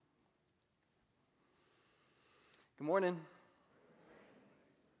Good morning.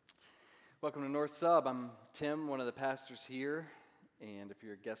 Welcome to North Sub. I'm Tim, one of the pastors here, and if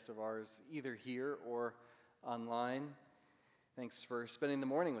you're a guest of ours, either here or online, thanks for spending the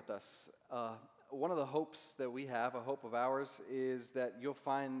morning with us. One of the hopes that we have, a hope of ours, is that you'll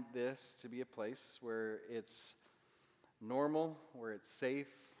find this to be a place where it's normal, where it's safe,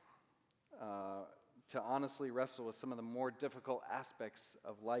 to honestly wrestle with some of the more difficult aspects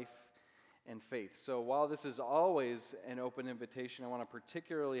of life and faith. So while this is always an open invitation, I want to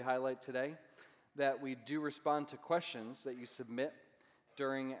particularly highlight today that we do respond to questions that you submit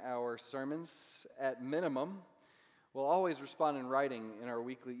during our sermons. At minimum, we'll always respond in writing in our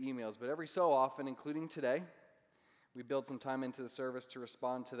weekly emails, but every so often, including today, we build some time into the service to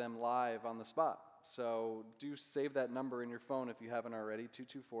respond to them live on the spot. So do save that number in your phone if you haven't already,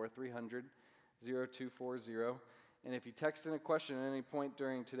 224-300-0240. And if you text in a question at any point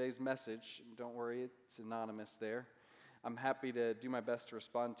during today's message, don't worry, it's anonymous there. I'm happy to do my best to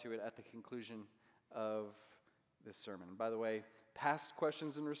respond to it at the conclusion of this sermon. By the way, past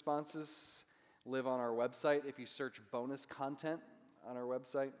questions and responses live on our website. If you search bonus content on our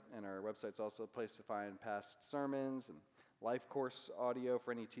website, and our website's also a place to find past sermons and life course audio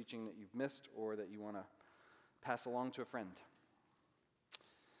for any teaching that you've missed or that you want to pass along to a friend.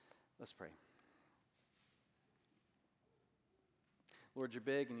 Let's pray. Lord, you're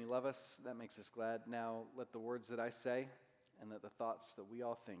big and you love us. That makes us glad. Now let the words that I say and let the thoughts that we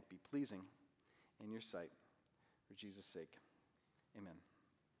all think be pleasing in your sight. For Jesus' sake,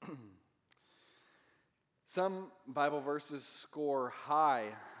 amen. Some Bible verses score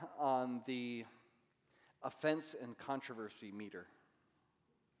high on the offense and controversy meter.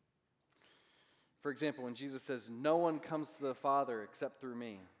 For example, when Jesus says, "No one comes to the Father except through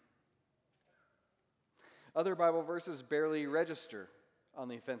me." Other Bible verses barely register on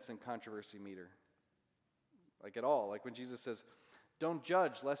the offense and controversy meter. Like at all. Like when Jesus says, "Don't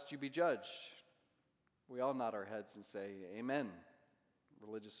judge lest you be judged." We all nod our heads and say, "Amen,"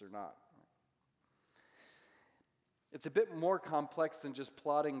 religious or not. It's a bit more complex than just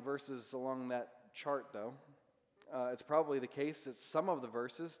plotting verses along that chart, though. It's probably the case that some of the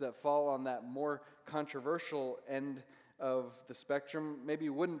verses that fall on that more controversial end of the spectrum maybe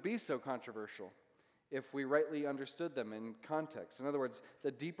wouldn't be so controversial if we rightly understood them in context. In other words,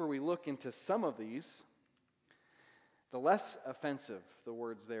 the deeper we look into some of these, the less offensive the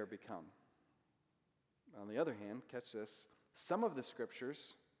words there become. On the other hand, catch this, some of the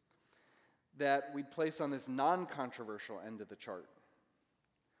scriptures that we'd place on this non-controversial end of the chart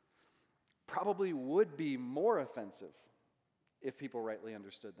probably would be more offensive if people rightly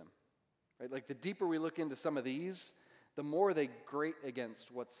understood them. Right? Like the deeper we look into some of these, the more they grate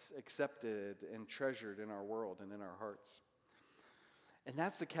against what's accepted and treasured in our world and in our hearts. And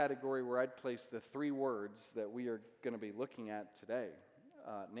that's the category where I'd place the three words that we are going to be looking at today.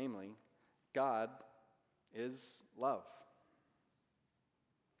 Namely, God is love.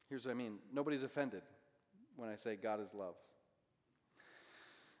 Here's what I mean. Nobody's offended when I say God is love.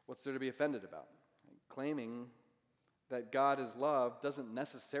 What's there to be offended about? Claiming that God is love doesn't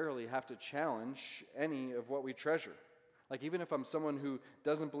necessarily have to challenge any of what we treasure. Like even if I'm someone who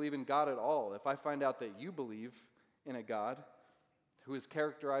doesn't believe in God at all, if I find out that you believe in a God who is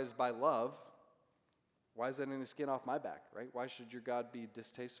characterized by love, why is that any skin off my back, right? Why should your God be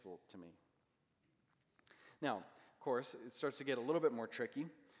distasteful to me? Now, of course, it starts to get a little bit more tricky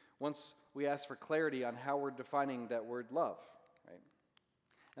once we ask for clarity on how we're defining that word love, right?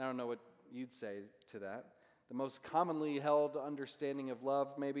 And I don't know what you'd say to that. The most commonly held understanding of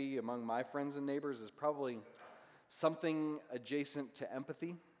love, maybe among my friends and neighbors, is probably something adjacent to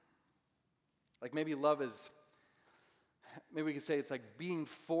empathy. Like maybe love is, maybe we could say it's like being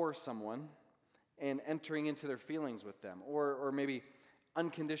for someone and entering into their feelings with them, or maybe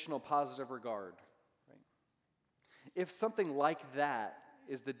unconditional positive regard. Right? If something like that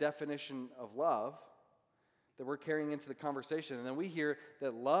is the definition of love that we're carrying into the conversation, and then we hear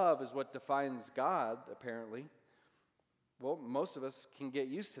that love is what defines God, apparently, well, most of us can get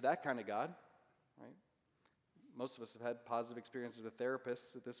used to that kind of God, right? Most of us have had positive experiences with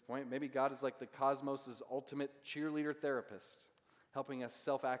therapists at this point. Maybe God is like the cosmos' ultimate cheerleader therapist, helping us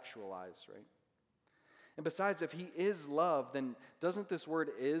self-actualize, right? And besides, if he is love, then doesn't this word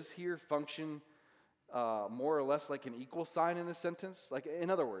 "is" here function more or less like an equal sign in this sentence? Like, in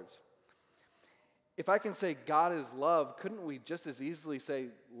other words, if I can say God is love, couldn't we just as easily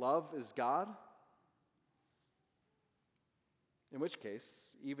say love is God? In which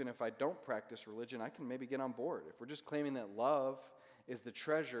case, even if I don't practice religion, I can maybe get on board. If we're just claiming that love is the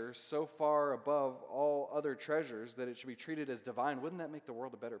treasure so far above all other treasures that it should be treated as divine, wouldn't that make the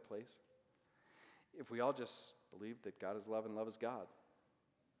world a better place? if we all just believed that God is love and love is God.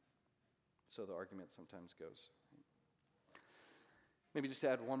 So the argument sometimes goes. Maybe just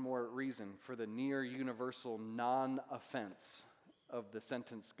add one more reason for the near universal non-offense of the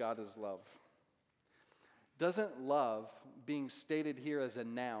sentence, God is love. Doesn't love, being stated here as a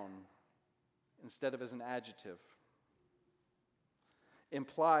noun instead of as an adjective,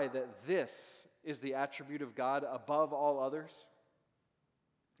 imply that this is the attribute of God above all others?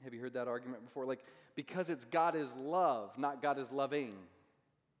 Have you heard that argument before? Like, because it's God is love, not God is loving.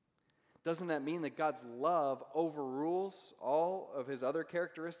 Doesn't that mean that God's love overrules all of his other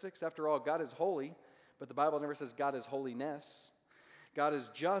characteristics? After all, God is holy, but the Bible never says God is holiness. God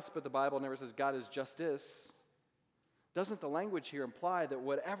is just, but the Bible never says God is justice. Doesn't the language here imply that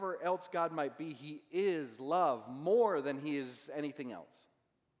whatever else God might be, he is love more than he is anything else?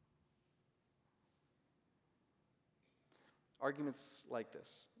 Arguments like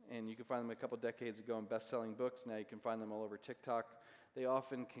this, and you can find them a couple decades ago in best-selling books. Now you can find them all over TikTok. They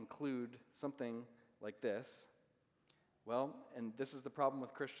often conclude something like this. Well, and this is the problem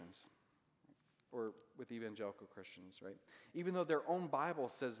with Christians, or with evangelical Christians, right? Even though their own Bible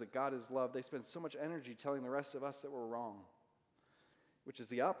says that God is love, they spend so much energy telling the rest of us that we're wrong, which is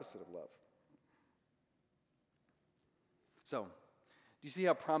the opposite of love. So, do you see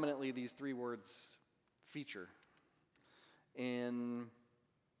how prominently these three words feature in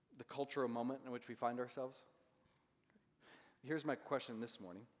the cultural moment in which we find ourselves? Here's my question this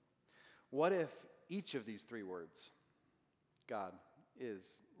morning. What if each of these three words, God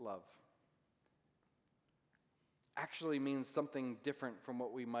is love, actually means something different from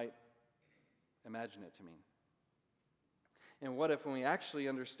what we might imagine it to mean? And what if, when we actually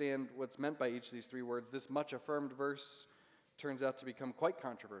understand what's meant by each of these three words, this much affirmed verse turns out to become quite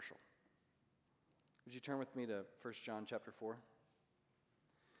controversial? Would you turn with me to 1 John chapter 4?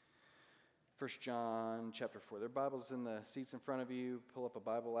 1 John chapter 4. There are Bibles in the seats in front of you. Pull up a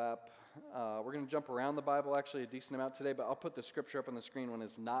Bible app. We're going to jump around the Bible actually a decent amount today, but I'll put the scripture up on the screen when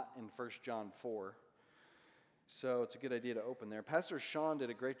it's not in 1 John 4. So it's a good idea to open there. Pastor Sean did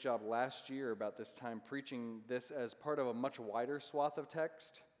a great job last year about this time preaching this as part of a much wider swath of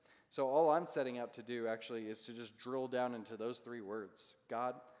text. So all I'm setting out to do actually is to just drill down into those three words.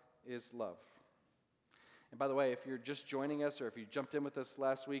 God is love. And by the way, if you're just joining us or if you jumped in with us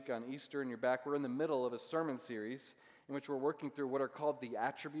last week on Easter and you're back, we're in the middle of a sermon series in which we're working through what are called the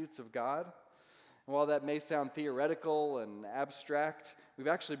attributes of God. And while that may sound theoretical and abstract, we've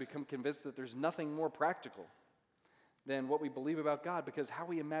actually become convinced that there's nothing more practical than what we believe about God, because how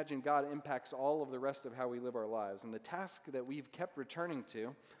we imagine God impacts all of the rest of how we live our lives. And the task that we've kept returning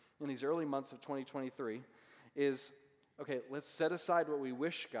to in these early months of 2023 is, okay, let's set aside what we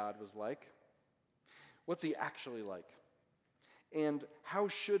wish God was like. What's he actually like? And how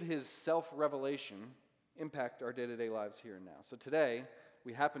should his self-revelation impact our day-to-day lives here and now? So today,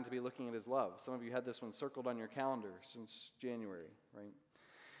 we happen to be looking at his love. Some of you had this one circled on your calendar since January, right?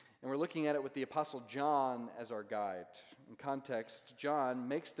 And we're looking at it with the Apostle John as our guide. In context, John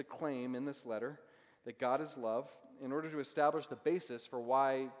makes the claim in this letter that God is love in order to establish the basis for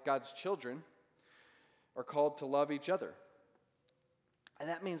why God's children are called to love each other. And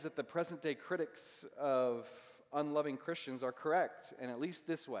that means that the present-day critics of unloving Christians are correct, and at least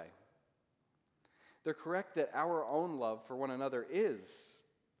this way. They're correct that our own love for one another is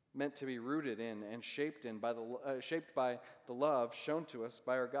meant to be rooted in and shaped by the love shown to us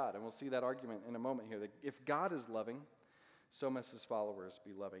by our God. And we'll see that argument in a moment here, that if God is loving, so must his followers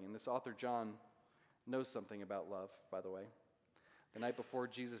be loving. And this author, John, knows something about love, by the way. The night before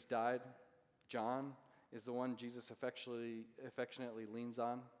Jesus died, John is the one Jesus affectionately leans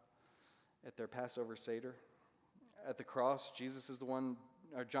on at their Passover Seder. At the cross, John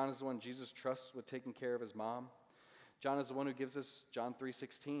is the one Jesus trusts with taking care of his mom. John is the one who gives us John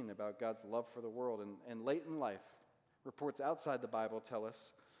 3:16 about God's love for the world. And late in life, reports outside the Bible tell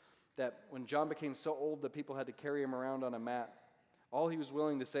us that when John became so old that people had to carry him around on a mat, all he was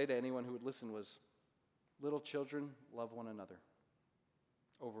willing to say to anyone who would listen was, "Little children, love one another."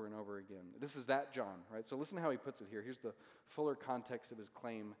 Over and over again. This is that John, right? So listen to how he puts it here. Here's the fuller context of his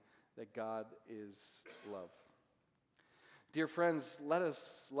claim that God is love. Dear friends, let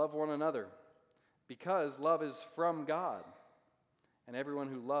us love one another, because love is from God, and everyone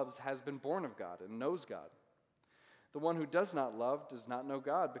who loves has been born of God and knows God. The one who does not love does not know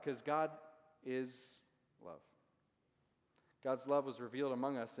God, because God is love. God's love was revealed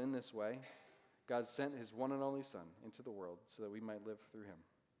among us in this way. God sent his one and only Son into the world so that we might live through him.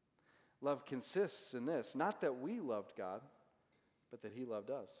 Love consists in this, not that we loved God, but that he loved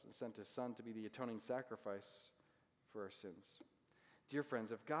us and sent his Son to be the atoning sacrifice for our sins. Dear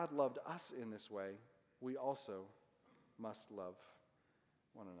friends, if God loved us in this way, we also must love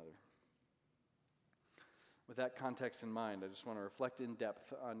one another. With that context in mind, I just want to reflect in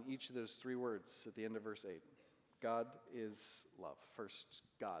depth on each of those three words at the end of verse 8. God is love. First,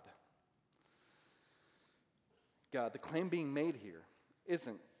 God. God. The claim being made here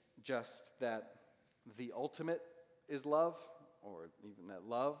isn't just that the ultimate is love, or even that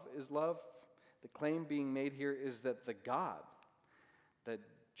love is love. The claim being made here is that the God that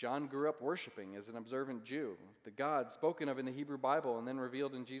John grew up worshiping as an observant Jew, the God spoken of in the Hebrew Bible and then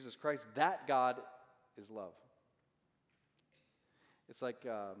revealed in Jesus Christ, that God is love. It's like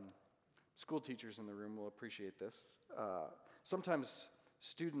school teachers in the room will appreciate this. Sometimes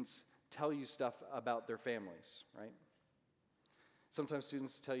students tell you stuff about their families, right? Sometimes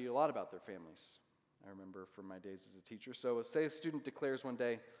students tell you a lot about their families. I remember from my days as a teacher. So say a student declares one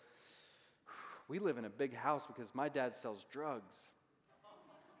day, "We live in a big house because my dad sells drugs."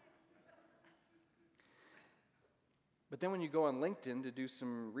 But then when you go on LinkedIn to do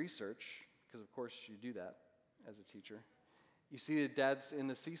some research, because of course you do that as a teacher, you see that dad's in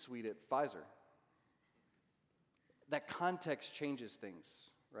the C-suite at Pfizer. That context changes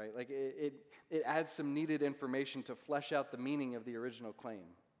things, right? Like it adds some needed information to flesh out the meaning of the original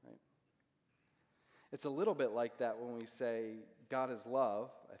claim, right? It's a little bit like that when we say God is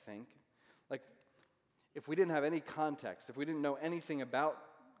love, I think. Like if we didn't have any context, if we didn't know anything about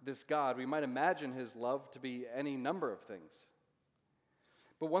this God, we might imagine his love to be any number of things.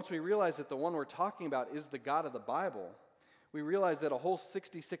 But once we realize that the one we're talking about is the God of the Bible, we realize that a whole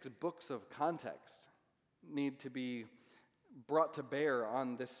 66 books of context need to be brought to bear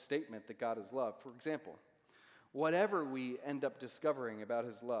on this statement that God is love. For example, whatever we end up discovering about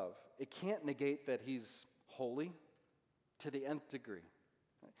his love, it can't negate that he's holy to the nth degree.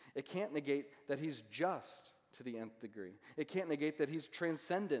 It can't negate that he's just to the nth degree. It can't negate that he's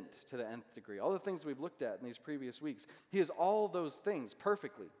transcendent to the nth degree. All the things we've looked at in these previous weeks. He is all those things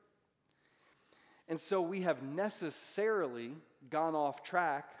perfectly. And so we have necessarily gone off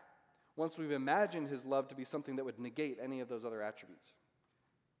track once we've imagined his love to be something that would negate any of those other attributes.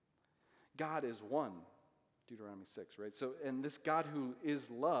 God is one, Deuteronomy 6, right? So, and this God who is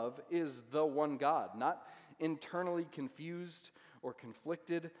love is the one God, not internally confused or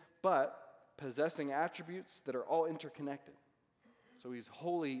conflicted, but possessing attributes that are all interconnected. So he's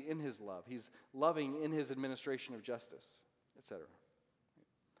holy in his love. He's loving in his administration of justice, etc.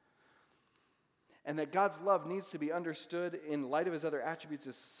 And that God's love needs to be understood in light of his other attributes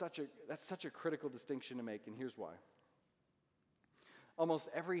is that's such a critical distinction to make, and here's why. Almost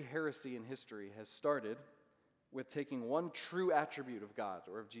every heresy in history has started with taking one true attribute of God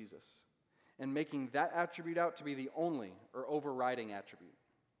or of Jesus and making that attribute out to be the only or overriding attribute.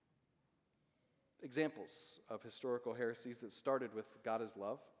 Examples of historical heresies that started with God is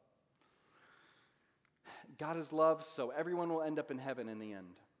love. God is love, so everyone will end up in heaven in the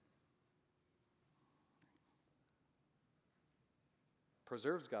end.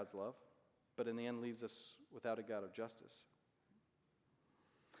 Preserves God's love, but in the end leaves us without a God of justice.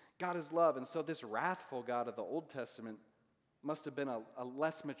 God is love, and so this wrathful God of the Old Testament must have been a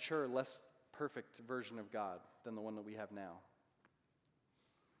less mature, less perfect version of God than the one that we have now.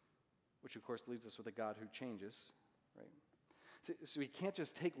 Which, of course, leaves us with a God who changes, right? So we can't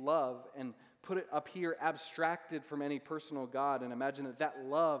just take love and put it up here abstracted from any personal God and imagine that that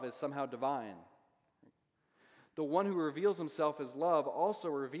love is somehow divine. The one who reveals himself as love also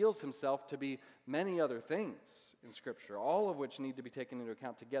reveals himself to be many other things in Scripture, all of which need to be taken into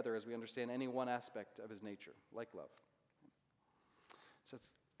account together as we understand any one aspect of his nature, like love. So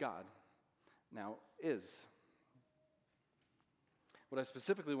it's God. Now, is. What I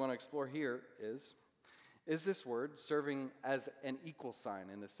specifically want to explore here is this word serving as an equal sign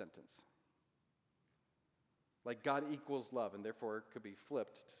in this sentence? Like God equals love, and therefore it could be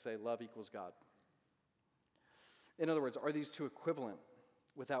flipped to say love equals God. In other words, are these two equivalent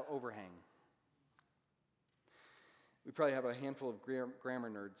without overhang? We probably have a handful of grammar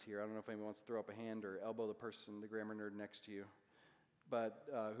nerds here. I don't know if anyone wants to throw up a hand or elbow the grammar nerd next to you, but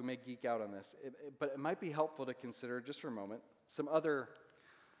who may geek out on this. But it might be helpful to consider, just for a moment, some other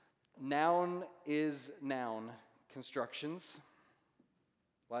noun is noun constructions,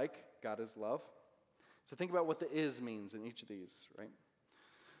 like God is love. So think about what the is means in each of these, right?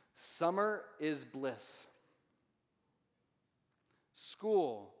 Summer is bliss.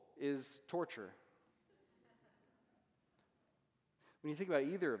 School is torture. When you think about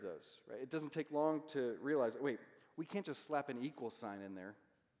either of those, right, it doesn't take long to realize, wait, we can't just slap an equal sign in there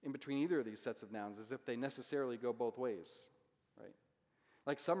in between either of these sets of nouns as if they necessarily go both ways, right?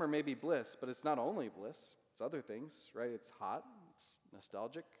 Like summer may be bliss, but it's not only bliss, it's other things, right? It's hot, It's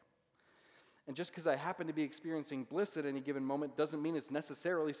nostalgic. And just because I happen to be experiencing bliss at any given moment doesn't mean it's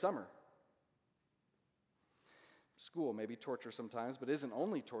necessarily summer. School may be torture sometimes, but isn't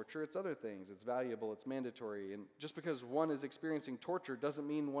only torture, it's other things. It's valuable, it's mandatory. And just because one is experiencing torture doesn't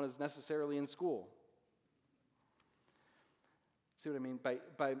mean one is necessarily in school. See what I mean?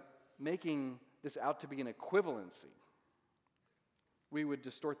 By making this out to be an equivalency, we would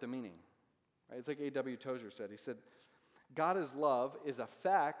distort the meaning. Right? It's like A.W. Tozer said. He said, God is love is a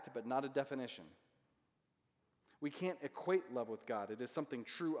fact, but not a definition. We can't equate love with God. It is something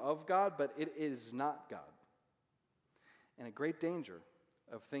true of God, but it is not God. And a great danger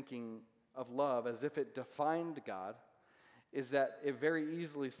of thinking of love as if it defined God is that it very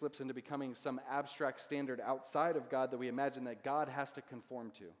easily slips into becoming some abstract standard outside of God that we imagine that God has to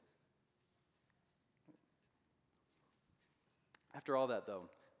conform to. After all that, though,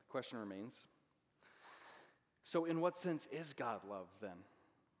 the question remains, so in what sense is God love then?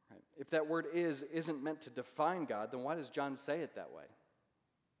 Right? If that word isn't meant to define God, then why does John say it that way?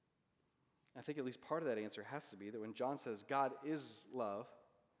 I think at least part of that answer has to be that when John says God is love,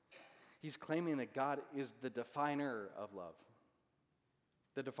 he's claiming that God is the definer of love.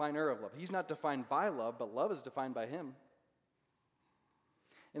 The definer of love. He's not defined by love, but love is defined by him.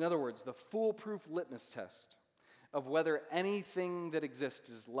 In other words, the foolproof litmus test of whether anything that exists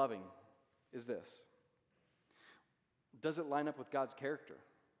is loving is this. Does it line up with God's character?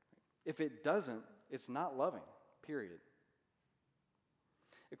 If it doesn't, it's not loving, period.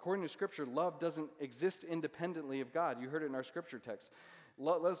 According to Scripture, love doesn't exist independently of God. You heard it in our Scripture text.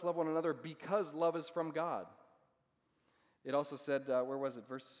 Let us love one another because love is from God. It also said, where was it?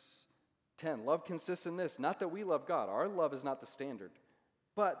 Verse 10. Love consists in this, not that we love God. Our love is not the standard,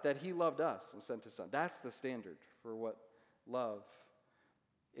 but that he loved us and sent his son. That's the standard for what love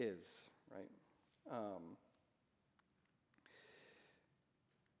is, right?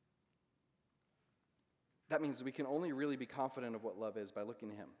 That means we can only really be confident of what love is by looking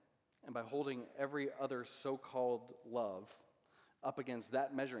to him and by holding every other so-called love up against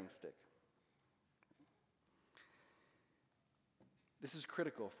that measuring stick. This is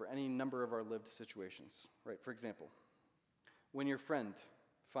critical for any number of our lived situations, right? For example, when your friend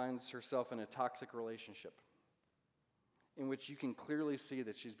finds herself in a toxic relationship in which you can clearly see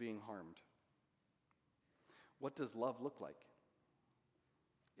that she's being harmed, what does love look like?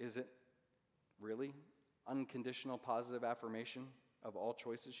 Is it really unconditional positive affirmation of all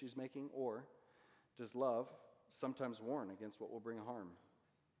choices she's making, or does love sometimes warn against what will bring harm?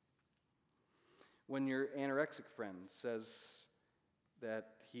 When your anorexic friend says that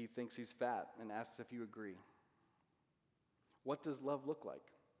he thinks he's fat and asks if you agree, what does love look like?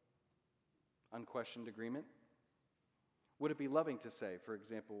 Unquestioned agreement? Would it be loving to say, for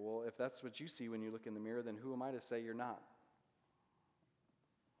example, well, if that's what you see when you look in the mirror, then who am I to say you're not?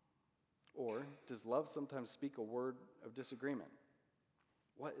 Or does love sometimes speak a word of disagreement?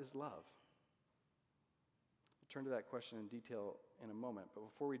 What is love? We'll turn to that question in detail in a moment, but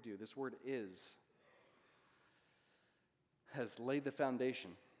before we do, this word is has laid the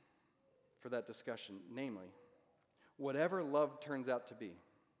foundation for that discussion, namely, whatever love turns out to be,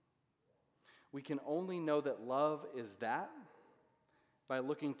 we can only know that love is that by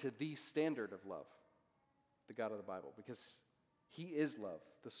looking to the standard of love, the God of the Bible, because he is love,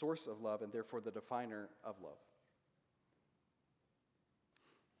 the source of love, and therefore the definer of love.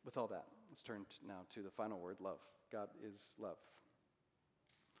 With all that, let's turn now to the final word, love. God is love.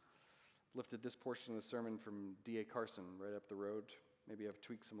 Lifted this portion of the sermon from D.A. Carson right up the road. Maybe I've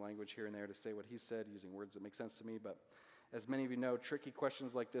tweaked some language here and there to say what he said, using words that make sense to me, but as many of you know, tricky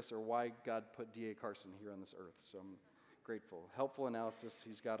questions like this are why God put D.A. Carson here on this earth, so I'm grateful. Helpful analysis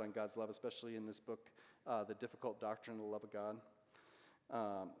he's got on God's love, especially in this book, The Difficult Doctrine of the Love of God.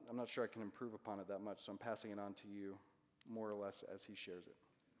 I'm not sure I can improve upon it that much, so I'm passing it on to you more or less as he shares it.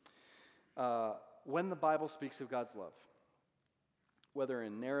 When the Bible speaks of God's love, whether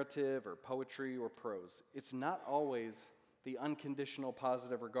in narrative or poetry or prose, it's not always the unconditional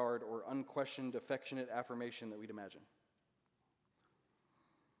positive regard or unquestioned affectionate affirmation that we'd imagine.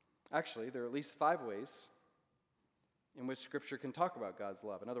 Actually, there are at least 5 ways in which Scripture can talk about God's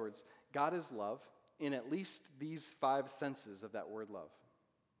love. In other words, God is love in at least these 5 senses of that word love.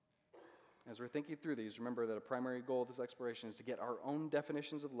 As we're thinking through these, remember that a primary goal of this exploration is to get our own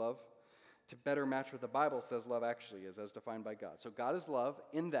definitions of love to better match what the Bible says love actually is, as defined by God. So God is love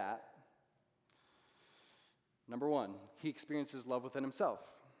in that, number 1, he experiences love within himself.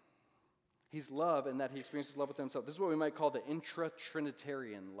 He's love in that he experiences love within himself. This is what we might call the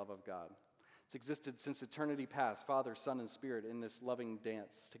intra-Trinitarian love of God. It's existed since eternity past, Father, Son, and Spirit in this loving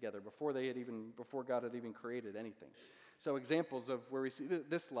dance together before God had even created anything. So examples of where we see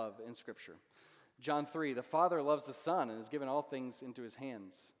this love in Scripture. John 3, the Father loves the Son and has given all things into his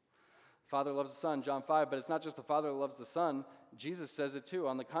hands. Father loves the Son, John 5, but it's not just the Father that loves the Son. Jesus says it too.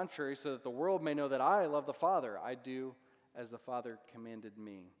 On the contrary, so that the world may know that I love the Father, I do as the Father commanded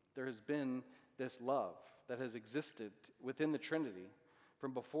me. There has been this love that has existed within the Trinity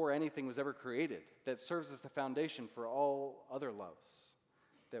from before anything was ever created that serves as the foundation for all other loves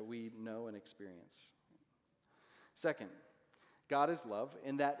that we know and experience. Second, God is love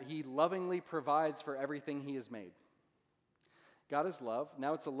in that he lovingly provides for everything he has made. God is love.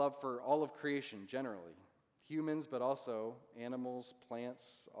 Now it's a love for all of creation generally. Humans, but also animals,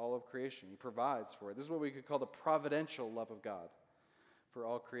 plants, all of creation. He provides for it. This is what we could call the providential love of God for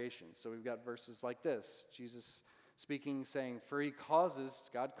all creation. So we've got verses like this. Jesus speaking, saying, for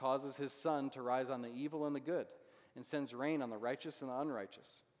God causes his sun to rise on the evil and the good and sends rain on the righteous and the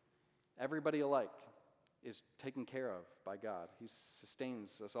unrighteous. Everybody alike is taken care of by God. He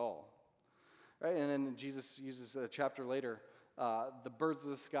sustains us all. Right? And then Jesus uses a chapter later, the birds of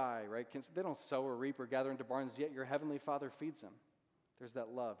the sky, right? They don't sow or reap or gather into barns, yet your heavenly Father feeds them. There's that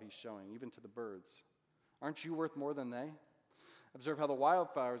love he's showing, even to the birds. Aren't you worth more than they? Observe how the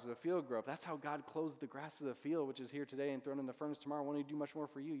wildflowers of the field grow up. That's how God clothes the grass of the field, which is here today and thrown in the furnace tomorrow. Won't he do much more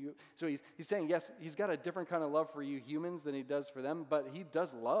for you? So he's saying, yes, he's got a different kind of love for you humans than he does for them, but he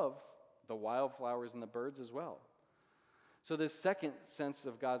does love the wildflowers and the birds as well. So this second sense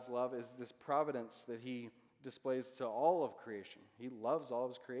of God's love is this providence that he displays to all of creation. He loves all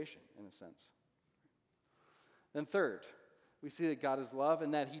of his creation, in a sense. Then third, we see that God is love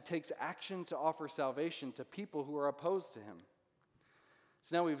and that he takes action to offer salvation to people who are opposed to him.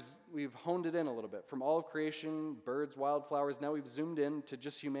 So now we've honed it in a little bit. From all of creation, birds, wildflowers, now we've zoomed in to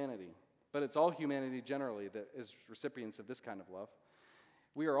just humanity. But it's all humanity generally that is recipients of this kind of love.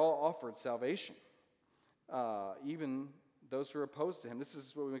 We are all offered salvation, even those who are opposed to him. This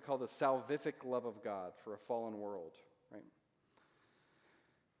is what we call the salvific love of God for a fallen world, right?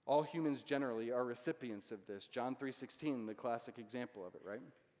 All humans generally are recipients of this. John 3:16, the classic example of it, right?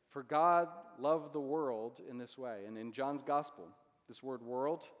 For God loved the world in this way. And in John's gospel, this word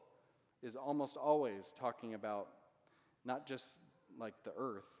world is almost always talking about not just like the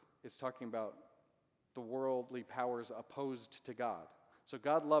earth. It's talking about the worldly powers opposed to God. So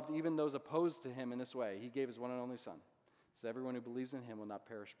God loved even those opposed to him in this way. He gave his one and only Son, so everyone who believes in him will not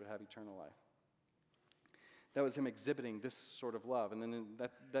perish but have eternal life. That was him exhibiting this sort of love. And then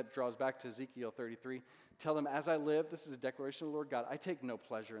that draws back to Ezekiel 33. Tell them, as I live, this is a declaration of the Lord God, I take no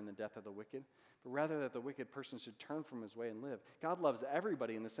pleasure in the death of the wicked, but rather that the wicked person should turn from his way and live. God loves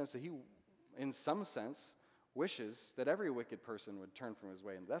everybody in the sense that he, in some sense, wishes that every wicked person would turn from his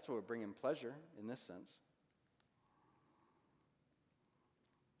way. And that's what would bring him pleasure in this sense.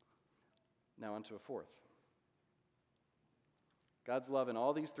 Now on to a fourth. God's love in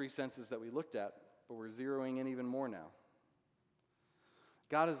all these three senses that we looked at, but we're zeroing in even more now.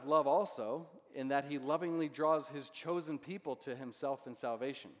 God is love also in that he lovingly draws his chosen people to himself in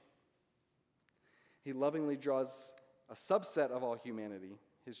salvation. He lovingly draws a subset of all humanity,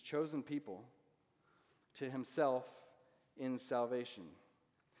 his chosen people, to himself in salvation.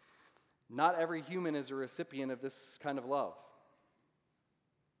 Not every human is a recipient of this kind of love,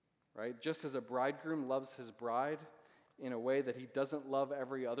 right? Just as a bridegroom loves his bride in a way that he doesn't love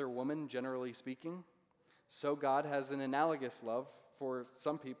every other woman, generally speaking, so God has an analogous love for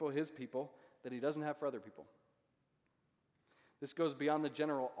some people, his people, that he doesn't have for other people. This goes beyond the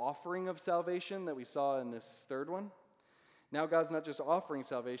general offering of salvation that we saw in this third one. Now God's not just offering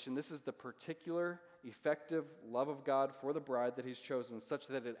salvation, this is the particular, effective love of God for the bride that he's chosen, such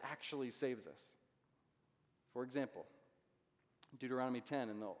that it actually saves us. For example, Deuteronomy 10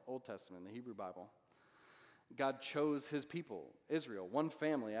 in the Old Testament, the Hebrew Bible, God chose his people, Israel, one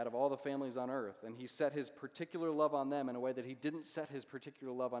family out of all the families on earth, and he set his particular love on them in a way that he didn't set his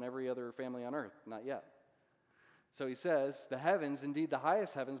particular love on every other family on earth, not yet. So he says, the heavens, indeed the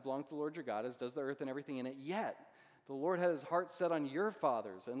highest heavens, belong to the Lord your God, as does the earth and everything in it. Yet the Lord had his heart set on your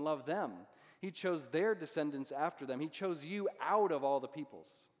fathers and loved them. He chose their descendants after them. He chose you out of all the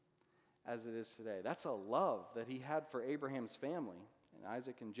peoples, as it is today. That's a love that he had for Abraham's family and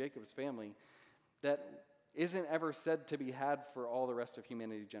Isaac and Jacob's family that isn't ever said to be had for all the rest of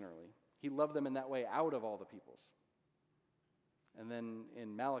humanity generally. He loved them in that way out of all the peoples. And then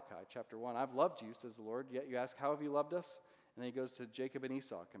in Malachi chapter 1, I've loved you, says the Lord, yet you ask, how have you loved us? And then he goes to Jacob and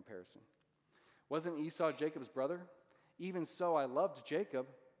Esau comparison. Wasn't Esau Jacob's brother? Even so I loved Jacob,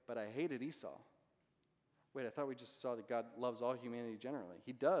 but I hated Esau. Wait, I thought we just saw that God loves all humanity generally.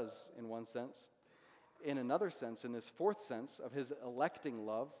 He does in one sense. In another sense, in this fourth sense of his electing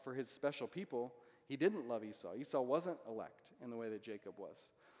love for his special people, He didn't love Esau. Esau wasn't elect in the way that Jacob was.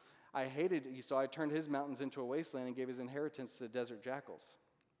 I hated Esau. I turned his mountains into a wasteland and gave his inheritance to desert jackals.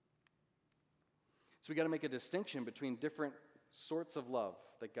 So we got to make a distinction between different sorts of love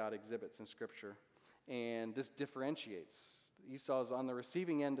that God exhibits in Scripture. And this differentiates. Esau is on the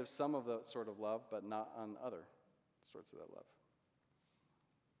receiving end of some of that sort of love, but not on other sorts of that love.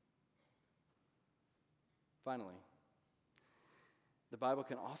 Finally, the Bible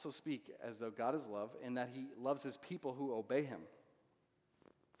can also speak as though God is love and that he loves his people who obey him.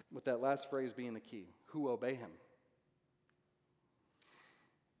 With that last phrase being the key, who obey him.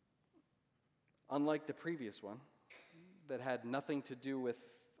 Unlike the previous one that had nothing to do with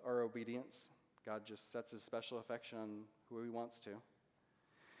our obedience, God just sets his special affection on who he wants to.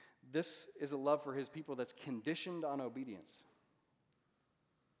 This is a love for his people that's conditioned on obedience.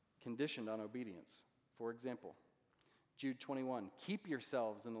 Conditioned on obedience. For example, Jude 21, keep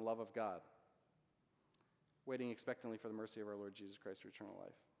yourselves in the love of God, waiting expectantly for the mercy of our Lord Jesus Christ for eternal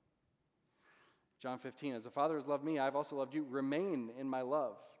life. John 15, as the Father has loved me, I have also loved you. Remain in my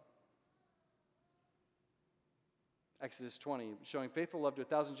love. Exodus 20, showing faithful love to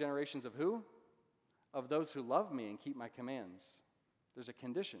 1,000 generations of who? Of those who love me and keep my commands. There's a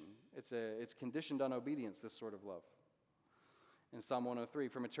condition. It's conditioned on obedience, this sort of love. In Psalm 103,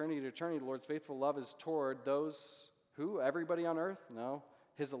 from eternity to eternity, the Lord's faithful love is toward those who? Everybody on earth? No.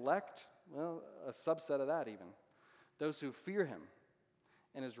 His elect? Well, a subset of that even. Those who fear him.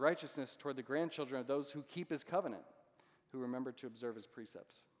 And his righteousness toward the grandchildren of those who keep his covenant, who remember to observe his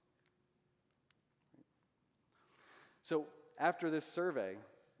precepts. So after this survey,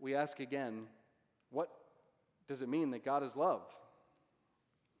 we ask again, what does it mean that God is love?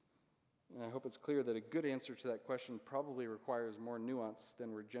 And I hope it's clear that a good answer to that question probably requires more nuance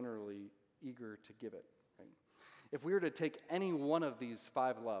than we're generally eager to give it. Right? If we were to take any one of these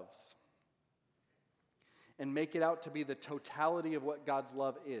 5 loves and make it out to be the totality of what God's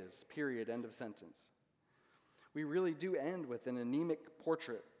love is, period, end of sentence, we really do end with an anemic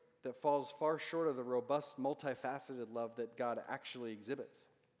portrait that falls far short of the robust, multifaceted love that God actually exhibits.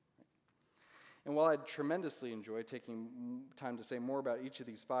 And while I'd tremendously enjoy taking time to say more about each of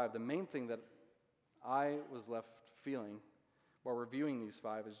these 5, the main thing that I was left feeling while reviewing these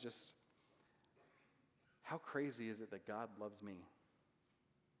 5 is just, how crazy is it that God loves me?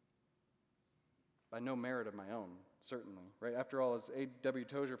 By no merit of my own, certainly. Right? After all, as A.W.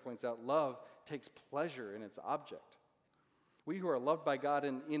 Tozer points out, love takes pleasure in its object. We who are loved by God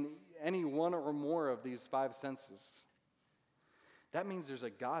in any one or more of these 5 senses, that means there's a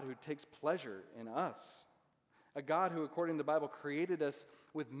God who takes pleasure in us. A God who, according to the Bible, created us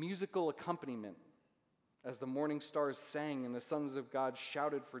with musical accompaniment as the morning stars sang and the sons of God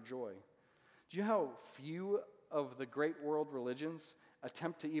shouted for joy. Do you know how few of the great world religions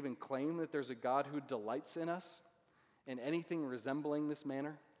attempt to even claim that there's a God who delights in us in anything resembling this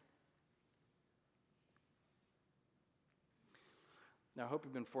manner? Now, I hope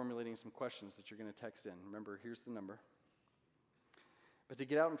you've been formulating some questions that you're going to text in. Remember, here's the number. But to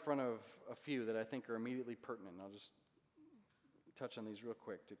get out in front of a few that I think are immediately pertinent, I'll just touch on these real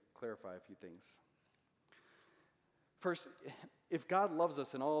quick to clarify a few things. First, if God loves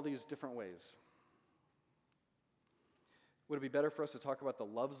us in all these different ways, would it be better for us to talk about the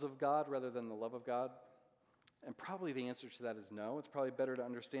loves of God rather than the love of God? And probably the answer to that is no. It's probably better to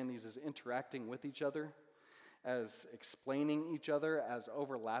understand these as interacting with each other, as explaining each other, as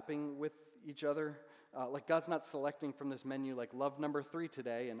overlapping with each other. Like God's not selecting from this menu like love number 3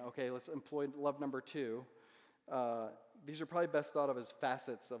 today, and okay, let's employ love number 2. These are probably best thought of as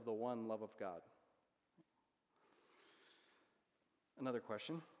facets of the one love of God. Another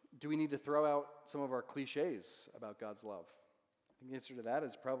question, do we need to throw out some of our cliches about God's love? I think the answer to that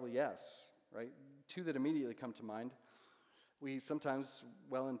is probably yes, right? 2 that immediately come to mind. We sometimes,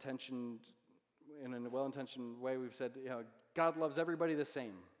 in a well-intentioned way, we've said, God loves everybody the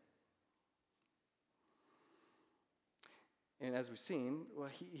same. And as we've seen, well,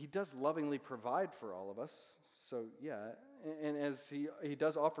 he does lovingly provide for all of us. So, yeah. And as he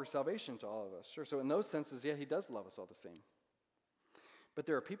does offer salvation to all of us. Sure. So in those senses, yeah, he does love us all the same. But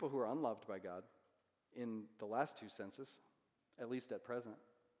there are people who are unloved by God in the last 2 senses, at least at present.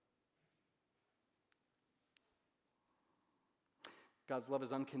 God's love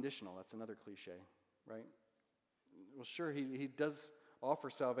is unconditional. That's another cliche, right? Well, sure, he does offer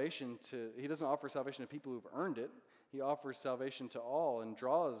salvation he doesn't offer salvation to people who've earned it. He offers salvation to all and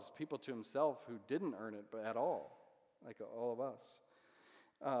draws people to himself who didn't earn it but at all, like all of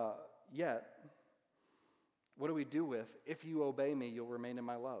us. Yet, what do we do with, if you obey me, you'll remain in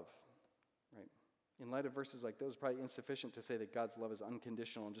my love, right? In light of verses like those, it's probably insufficient to say that God's love is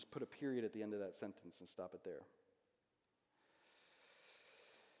unconditional and just put a period at the end of that sentence and stop it there.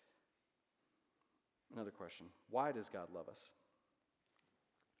 Another question. Why does God love us?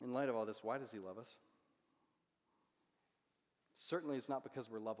 In light of all this, why does he love us? Certainly it's not because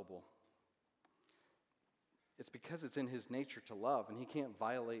we're lovable. It's because it's in his nature to love, and he can't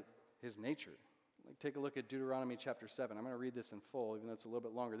violate his nature. Like, take a look at Deuteronomy chapter 7. I'm going to read this in full, even though it's a little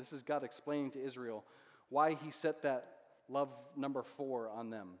bit longer. This is God explaining to Israel why he set that love number 4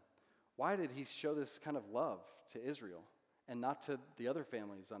 on them. Why did he show this kind of love to Israel and not to the other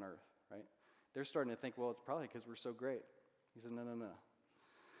families on earth, right? They're starting to think, well, it's probably because we're so great. He says, no.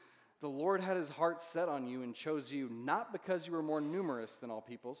 The Lord had his heart set on you and chose you, not because you were more numerous than all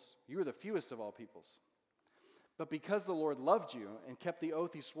peoples. You were the fewest of all peoples. But because the Lord loved you and kept the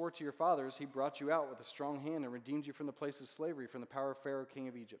oath he swore to your fathers, he brought you out with a strong hand and redeemed you from the place of slavery, from the power of Pharaoh, king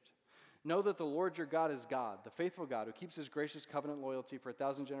of Egypt. Know that the Lord your God is God, the faithful God, who keeps his gracious covenant loyalty for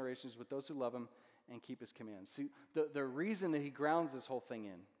 1,000 generations with those who love him and keep his commands. See, the reason that he grounds this whole thing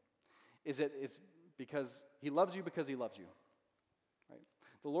in is that it's because he loves you because he loves you. Right?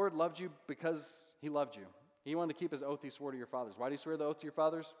 The Lord loved you because he loved you. He wanted to keep his oath he swore to your fathers. Why did he swear the oath to your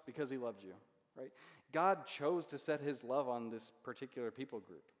fathers? Because he loved you. Right? God chose to set his love on this particular people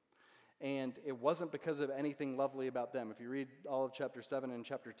group. And it wasn't because of anything lovely about them. If you read all of chapter 7 and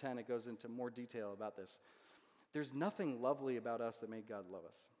chapter 10, it goes into more detail about this. There's nothing lovely about us that made God love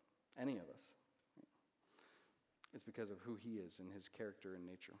us, any of us. It's because of who he is and his character and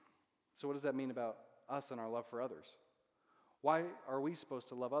nature. So what does that mean about us and our love for others? Why are we supposed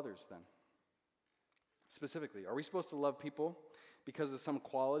to love others then? Specifically, are we supposed to love people because of some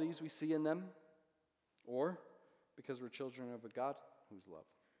qualities we see in them? Or because we're children of a God who's love?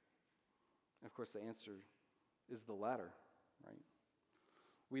 Of course, the answer is the latter, right?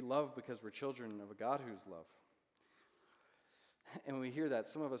 We love because we're children of a God who's love. And when we hear that,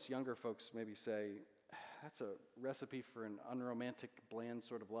 some of us younger folks maybe say, that's a recipe for an unromantic, bland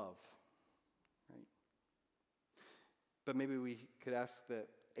sort of love, right? But maybe we could ask the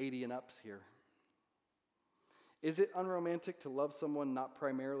 80 and ups here. Is it unromantic to love someone not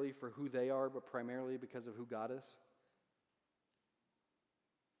primarily for who they are, but primarily because of who God is?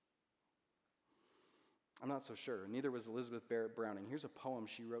 I'm not so sure. Neither was Elizabeth Barrett Browning. Here's a poem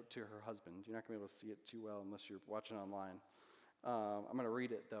she wrote to her husband. You're not going to be able to see it too well unless you're watching online. I'm going to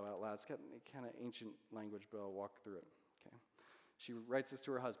read it, though, out loud. It's got kind of ancient language, but I'll walk through it. Okay. She writes this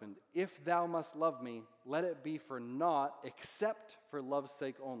to her husband. If thou must love me, let it be for naught except for love's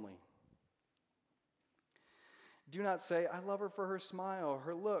sake only. Do not say, I love her for her smile,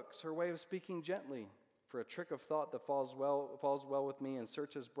 her looks, her way of speaking gently. For a trick of thought that falls well with me, and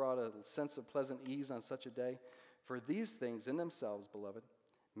search has brought a sense of pleasant ease on such a day. For these things in themselves, beloved,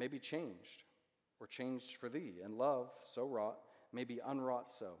 may be changed, or changed for thee, and love, so wrought, may be unwrought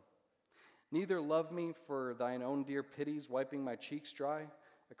so. Neither love me for thine own dear pities, wiping my cheeks dry.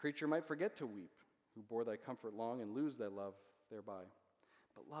 A creature might forget to weep, who bore thy comfort long, and lose thy love thereby.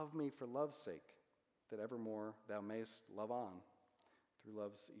 But love me for love's sake, that evermore thou mayest love on through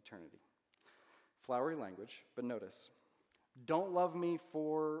love's eternity. Flowery language, but notice, don't love me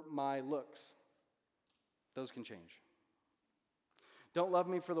for my looks. Those can change. Don't love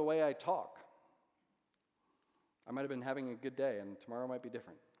me for the way I talk. I might have been having a good day, and tomorrow might be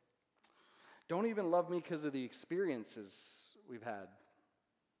different. Don't even love me because of the experiences we've had.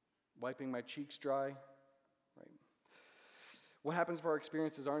 Wiping my cheeks dry, right? What happens if our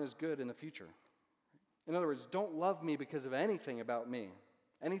experiences aren't as good in the future? In other words, don't love me because of anything about me.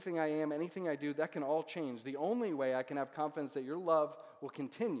 Anything I am, anything I do, that can all change. The only way I can have confidence that your love will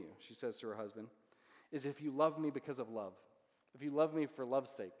continue, she says to her husband, is if you love me because of love. If you love me for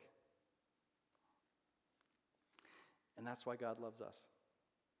love's sake. And that's why God loves us.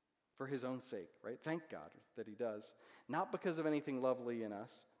 For his own sake, right? Thank God that he does. Not because of anything lovely in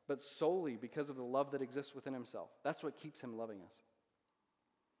us, but solely because of the love that exists within himself. That's what keeps him loving us.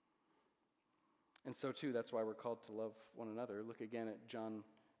 And so, too, that's why we're called to love one another. Look again at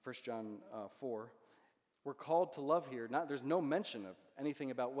 1 John 4. We're called to love here. There's no mention of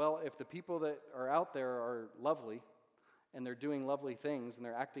anything about, well, if the people that are out there are lovely, and they're doing lovely things, and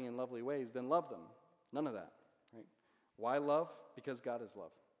they're acting in lovely ways, then love them. None of that, right? Why love? Because God is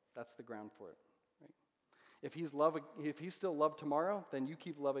love. That's the ground for it, right? If he's still love tomorrow, then you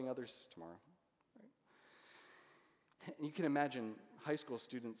keep loving others tomorrow, right? And you can imagine high school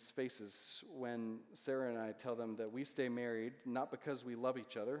students' faces when Sarah and I tell them that we stay married not because we love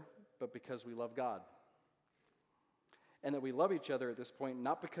each other, but because we love God. And that we love each other at this point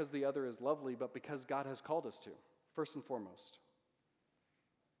not because the other is lovely, but because God has called us to, first and foremost.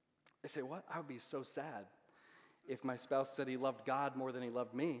 They say, what? I would be so sad if my spouse said he loved God more than he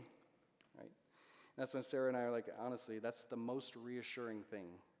loved me, right? And that's when Sarah and I are like, honestly, that's the most reassuring thing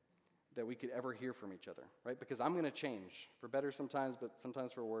that we could ever hear from each other, right? Because I'm going to change, for better sometimes, but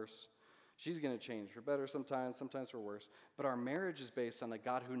sometimes for worse. She's going to change, for better sometimes, sometimes for worse. But our marriage is based on a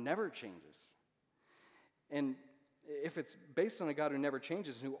God who never changes. And if it's based on a God who never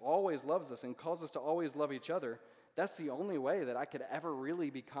changes and who always loves us and calls us to always love each other, that's the only way that I could ever really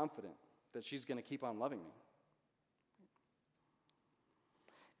be confident that she's going to keep on loving me.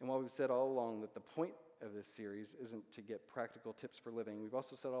 And while we've said all along that the point of this series isn't to get practical tips for living, we've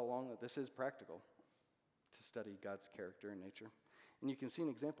also said all along that this is practical, to study God's character and nature. And you can see an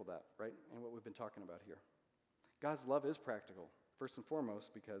example of that, right, in what we've been talking about here. God's love is practical, first and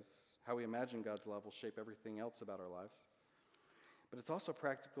foremost, because how we imagine God's love will shape everything else about our lives. But it's also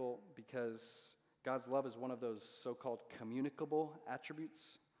practical because God's love is one of those so-called communicable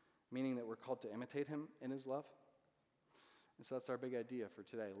attributes, meaning that we're called to imitate him in his love. And so that's our big idea for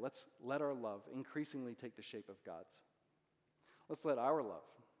today. Let's let our love increasingly take the shape of God's. Let's let our love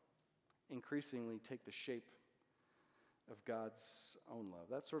increasingly take the shape of God's own love.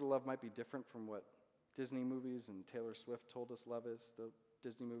 That sort of love might be different from what Disney movies and Taylor Swift told us love is. The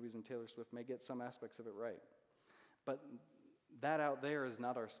Disney movies and Taylor Swift may get some aspects of it right. But that out there is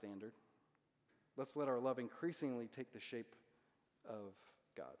not our standard. Let's let our love increasingly take the shape of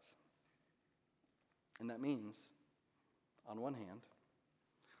God's. And that means, on one hand,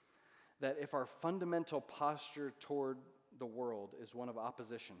 that if our fundamental posture toward the world is one of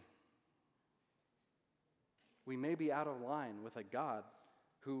opposition, we may be out of line with a God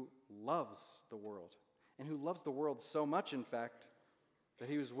who loves the world, and who loves the world so much, in fact, that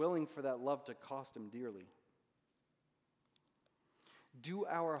he was willing for that love to cost him dearly. Do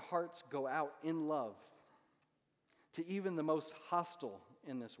our hearts go out in love to even the most hostile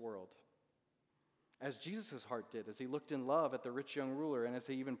in this world? As Jesus' heart did, as he looked in love at the rich young ruler, and as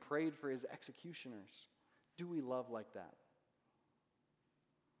he even prayed for his executioners. Do we love like that?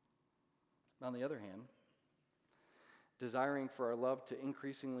 On the other hand, desiring for our love to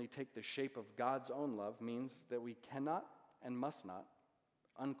increasingly take the shape of God's own love means that we cannot and must not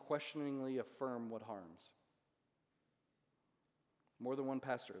unquestioningly affirm what harms. More than one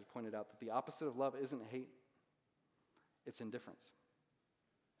pastor has pointed out that the opposite of love isn't hate, it's indifference.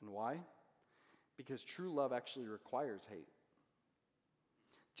 And why? Because true love actually requires hate.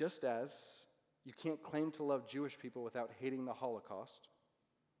 Just as you can't claim to love Jewish people without hating the Holocaust,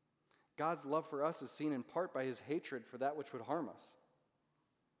 God's love for us is seen in part by his hatred for that which would harm us.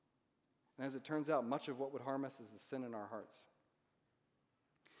 And as it turns out, much of what would harm us is the sin in our hearts.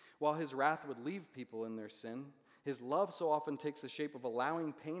 While his wrath would leave people in their sin, his love so often takes the shape of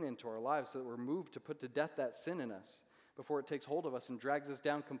allowing pain into our lives so that we're moved to put to death that sin in us before it takes hold of us and drags us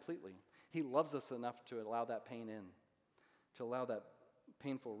down completely. He loves us enough to allow that pain in, to allow that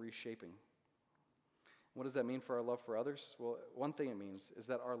painful reshaping. What does that mean for our love for others? Well, one thing it means is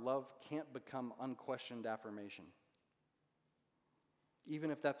that our love can't become unquestioned affirmation,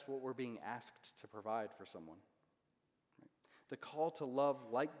 even if that's what we're being asked to provide for someone. Right? The call to love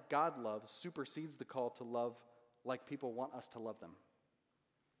like God loves supersedes the call to love like people want us to love them.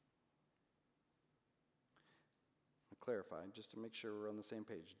 I'll clarify, just to make sure we're on the same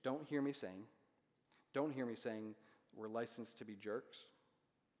page. Don't hear me saying we're licensed to be jerks.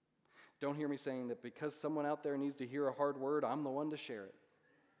 Don't hear me saying that because someone out there needs to hear a hard word, I'm the one to share it.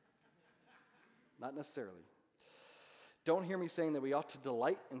 Not necessarily. Don't hear me saying that we ought to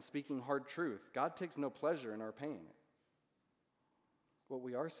delight in speaking hard truth. God takes no pleasure in our pain. What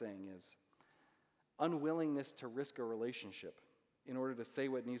we are saying is unwillingness to risk a relationship in order to say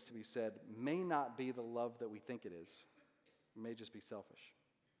what needs to be said may not be the love that we think it is. It may just be selfish.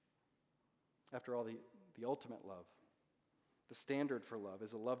 After all, the ultimate love, the standard for love,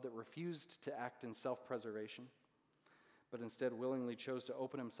 is a love that refused to act in self-preservation, but instead willingly chose to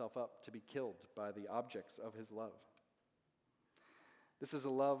open himself up to be killed by the objects of his love. This is a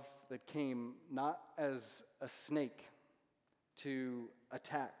love that came not as a snake to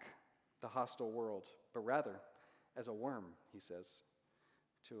attack the hostile world, but rather as a worm, he says,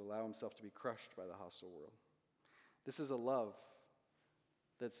 to allow himself to be crushed by the hostile world. This is a love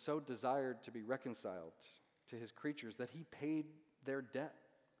that so desired to be reconciled to his creatures that he paid their debt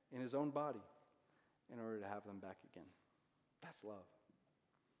in his own body in order to have them back again. That's love.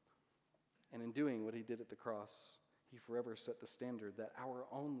 And in doing what he did at the cross, he forever set the standard that our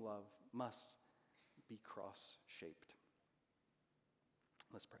own love must be cross-shaped.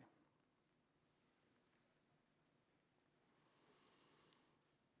 Let's pray.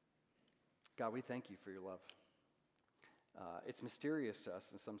 God, we thank you for your love. It's mysterious to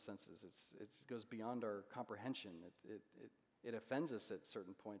us in some senses. It goes beyond our comprehension. It offends us at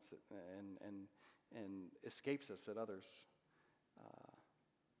certain points and escapes us at others.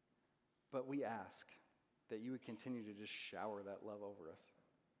 But we ask that you would continue to just shower that love over us.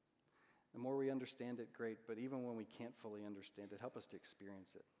 The more we understand it, great, but even when we can't fully understand it, help us to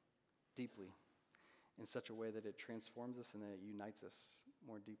experience it deeply in such a way that it transforms us and that it unites us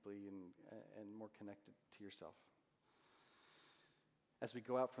more deeply and more connected to yourself. As we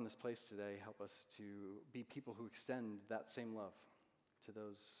go out from this place today, help us to be people who extend that same love to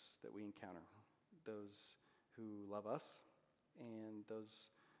those that we encounter, those who love us and those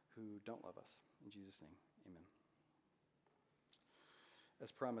who don't love us. In Jesus' name, amen.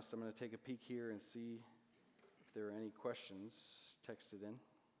 As promised, I'm going to take a peek here and see if there are any questions texted in.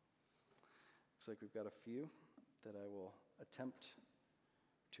 Looks like we've got a few that I will attempt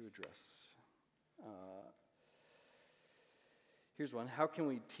to address. Here's one. How can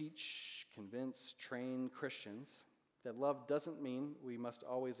we teach, convince, train Christians that love doesn't mean we must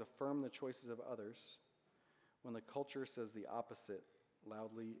always affirm the choices of others when the culture says the opposite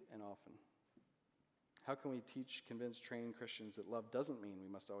loudly and often? How can we teach, convince, train Christians that love doesn't mean we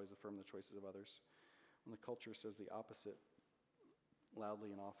must always affirm the choices of others when the culture says the opposite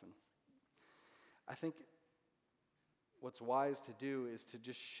loudly and often? I think what's wise to do is to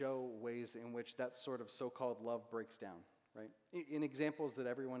just show ways in which that sort of so-called love breaks down, right? In examples that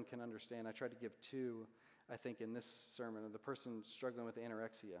everyone can understand. I tried to give two, I think, in this sermon, of the person struggling with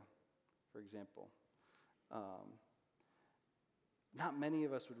anorexia, for example. Not many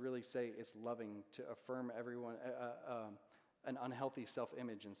of us would really say it's loving to affirm everyone an unhealthy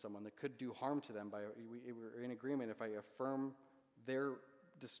self-image in someone that could do harm to them. We're in agreement. If I affirm their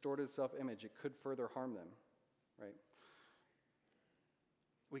distorted self-image, it could further harm them, right?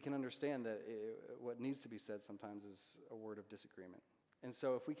 We can understand that what needs to be said sometimes is a word of disagreement. And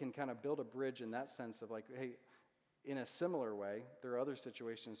so if we can kind of build a bridge in that sense of like, hey, in a similar way, there are other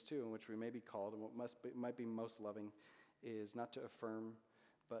situations too in which we may be called, and what might be most loving is not to affirm,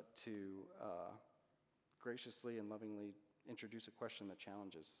 but to graciously and lovingly introduce a question that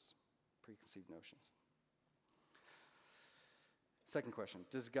challenges preconceived notions. Second question,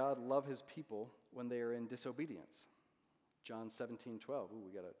 does God love his people when they are in disobedience? John 17:12. Ooh,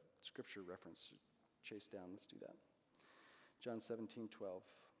 we got a scripture reference to chase down. Let's do that. John 17:12.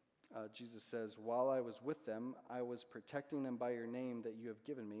 Jesus says, while I was with them, I was protecting them by your name that you have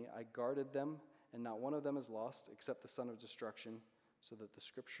given me. I guarded them, and not one of them is lost except the son of destruction, so that the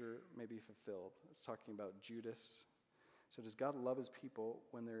scripture may be fulfilled. It's talking about Judas. So does God love his people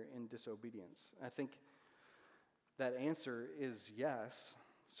when they're in disobedience? I think that answer is yes,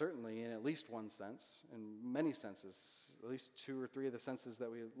 certainly in at least one sense, in many senses, at least two or three of the senses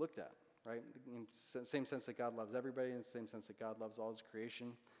that we looked at, right? In the same sense that God loves everybody, in the same sense that God loves all his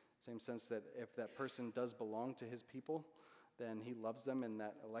creation, same sense that if that person does belong to his people, then he loves them in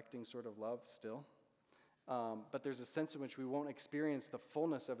that electing sort of love still. But there's a sense in which we won't experience the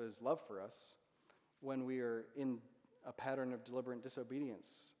fullness of his love for us when we are in a pattern of deliberate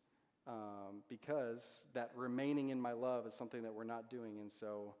disobedience, because that remaining in my love is something that we're not doing. And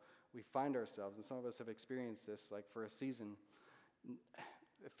so we find ourselves, and some of us have experienced this, like for a season,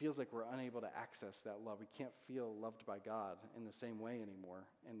 it feels like we're unable to access that love. We can't feel loved by God in the same way anymore.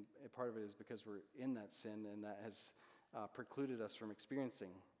 And part of it is because we're in that sin, and that has precluded us from experiencing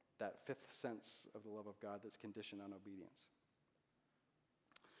that fifth sense of the love of God that's conditioned on obedience.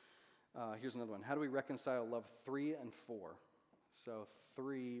 Here's another one. How do we reconcile love 3 and 4? So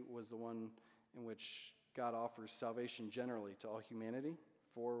 3 was the one in which God offers salvation generally to all humanity.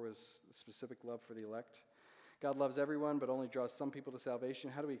 4 was specific love for the elect. God loves everyone, but only draws some people to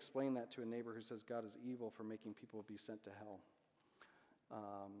salvation. How do we explain that to a neighbor who says God is evil for making people be sent to hell?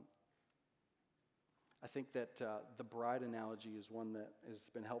 I think that the bride analogy is one that has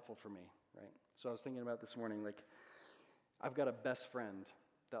been helpful for me, right? So I was thinking about this morning, like, I've got a best friend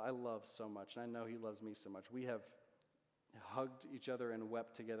that I love so much, and I know he loves me so much. We have hugged each other and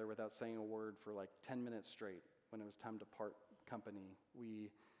wept together without saying a word for like 10 minutes straight when it was time to part company. We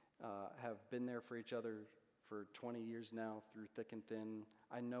have been there for each other for 20 years now, through thick and thin.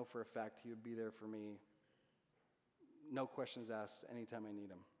 I know for a fact he would be there for me, no questions asked, anytime I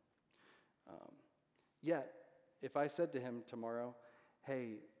need him. Yet, if I said to him tomorrow,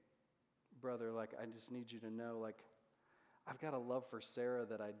 hey, brother, like, I just need you to know, like, I've got a love for Sarah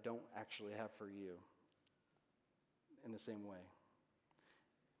that I don't actually have for you in the same way,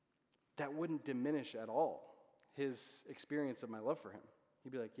 that wouldn't diminish at all his experience of my love for him.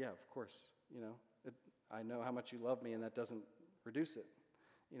 He'd be like, yeah, of course, I know how much you love me, and that doesn't reduce it.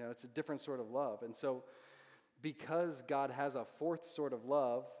 It's a different sort of love. And so because God has a fourth sort of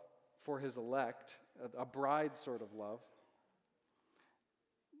love for his elect, a bride sort of love,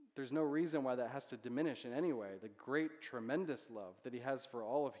 there's no reason why that has to diminish in any way the great, tremendous love that he has for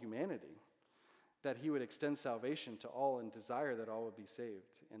all of humanity, that he would extend salvation to all and desire that all would be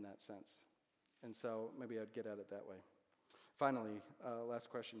saved in that sense. And so maybe I'd get at it that way. Finally, last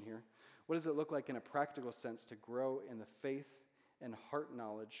question here. What does it look like in a practical sense to grow in the faith and heart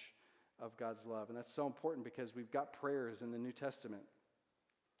knowledge of God's love? And that's so important because we've got prayers in the New Testament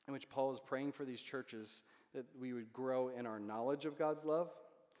in which Paul is praying for these churches that we would grow in our knowledge of God's love,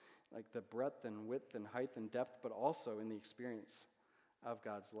 like the breadth and width and height and depth, but also in the experience of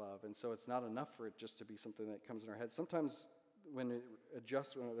God's love. And so it's not enough for it just to be something that comes in our head. Sometimes when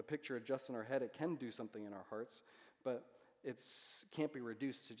the picture adjusts in our head, it can do something in our hearts, but it can't be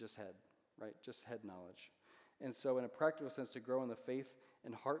reduced to just head, right? Just head knowledge. And so in a practical sense, to grow in the faith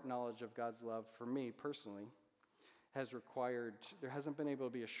and heart knowledge of God's love, for me personally, has required, there hasn't been able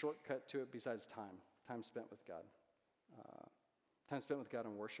to be a shortcut to it besides time spent with God. Time spent with God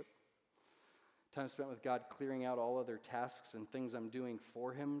in worship. Time spent with God clearing out all other tasks and things I'm doing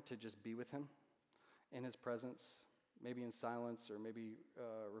for him to just be with him in his presence, maybe in silence or maybe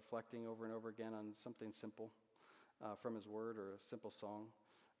reflecting over and over again on something simple from his word or a simple song.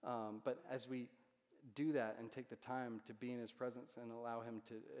 But as we do that and take the time to be in his presence and allow him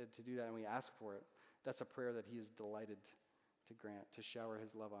to do that and we ask for it, that's a prayer that he is delighted to grant, to shower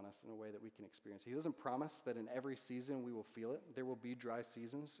his love on us in a way that we can experience. He doesn't promise that in every season we will feel it. There will be dry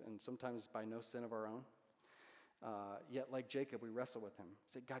seasons, and sometimes by no sin of our own. Yet, like Jacob, we wrestle with him.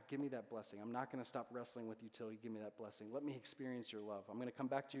 Say, God, give me that blessing. I'm not going to stop wrestling with you till you give me that blessing. Let me experience your love. I'm going to come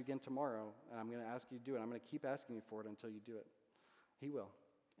back to you again tomorrow, and I'm going to ask you to do it. I'm going to keep asking you for it until you do it. He will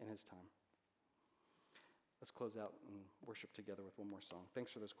in his time. Let's close out and worship together with one more song.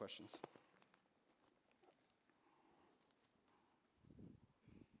 Thanks for those questions.